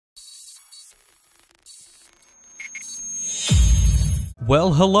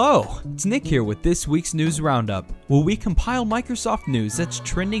Well, hello! It's Nick here with this week's news roundup, where we compile Microsoft news that's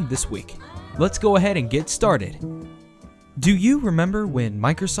trending this week. Let's go ahead and get started. Do you remember when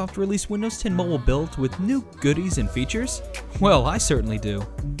Microsoft released Windows 10 Mobile Build with new goodies and features? Well, I certainly do.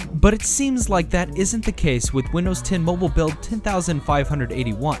 But it seems like that isn't the case with Windows 10 Mobile Build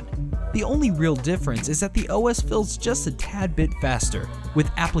 10581. The only real difference is that the OS feels just a tad bit faster,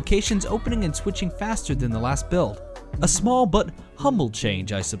 with applications opening and switching faster than the last build. A small but humble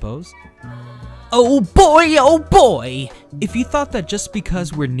change, I suppose. Oh boy! If you thought that just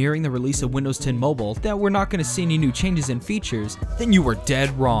because we're nearing the release of Windows 10 Mobile that we're not going to see any new changes and features, then you were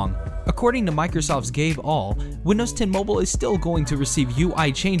dead wrong. According to Microsoft's Gabe All, Windows 10 Mobile is still going to receive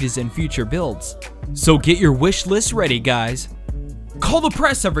UI changes in future builds. So get your wish list ready, guys. Call the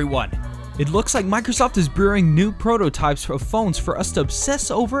press, everyone! It looks like Microsoft is brewing new prototypes of phones for us to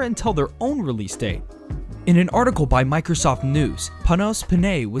obsess over until their own release date. In an article by Microsoft News, Panos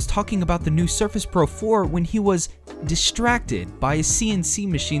Panay was talking about the new Surface Pro 4 when he was distracted by a CNC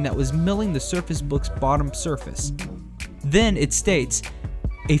machine that was milling the Surface Book's bottom surface. Then it states,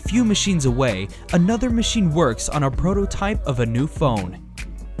 a few machines away, another machine works on a prototype of a new phone.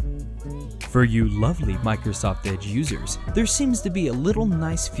 For you lovely Microsoft Edge users, there seems to be a little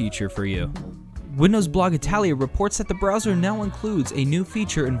nice feature for you. Windows blog Italia reports that the browser now includes a new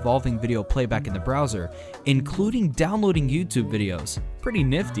feature involving video playback in the browser, including downloading YouTube videos. Pretty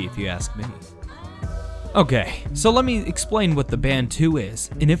nifty if you ask me. Okay, so let me explain what the Band 2 is,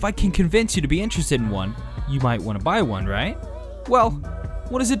 and if I can convince you to be interested in one, you might want to buy one, right? Well,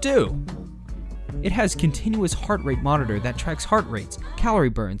 what does it do? It has continuous heart rate monitor that tracks heart rates, calorie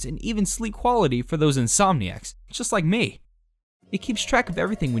burns, and even sleep quality for those insomniacs, just like me. It keeps track of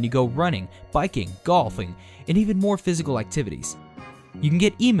everything when you go running, biking, golfing, and even more physical activities. You can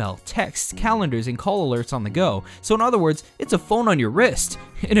get email, texts, calendars, and call alerts on the go, so in other words, it's a phone on your wrist.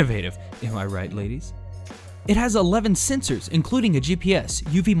 Innovative, am I right, ladies? It has 11 sensors, including a GPS,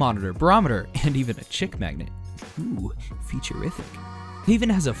 UV monitor, barometer, and even a chick magnet. Ooh, featurific. It even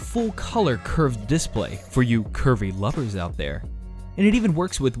has a full-color curved display for you curvy lovers out there. And it even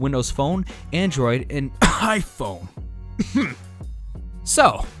works with Windows Phone, Android, and iPhone.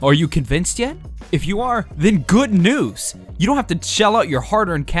 So, are you convinced yet? If you are, then good news! You don't have to shell out your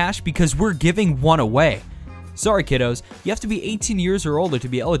hard-earned cash because we're giving one away. Sorry kiddos, you have to be 18 years or older to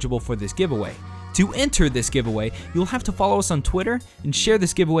be eligible for this giveaway. To enter this giveaway, you'll have to follow us on Twitter and share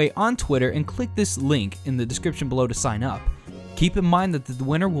this giveaway on Twitter and click this link in the description below to sign up. Keep in mind that the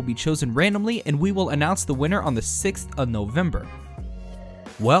winner will be chosen randomly and we will announce the winner on the 6th of November.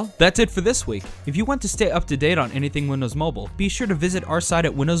 Well, that's it for this week. If you want to stay up to date on anything Windows Mobile, be sure to visit our site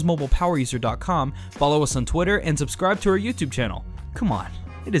at windowsmobilepoweruser.com, follow us on Twitter, and subscribe to our YouTube channel. Come on,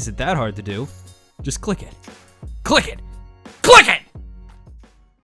 it isn't that hard to do. Just click it. Click it! Click it!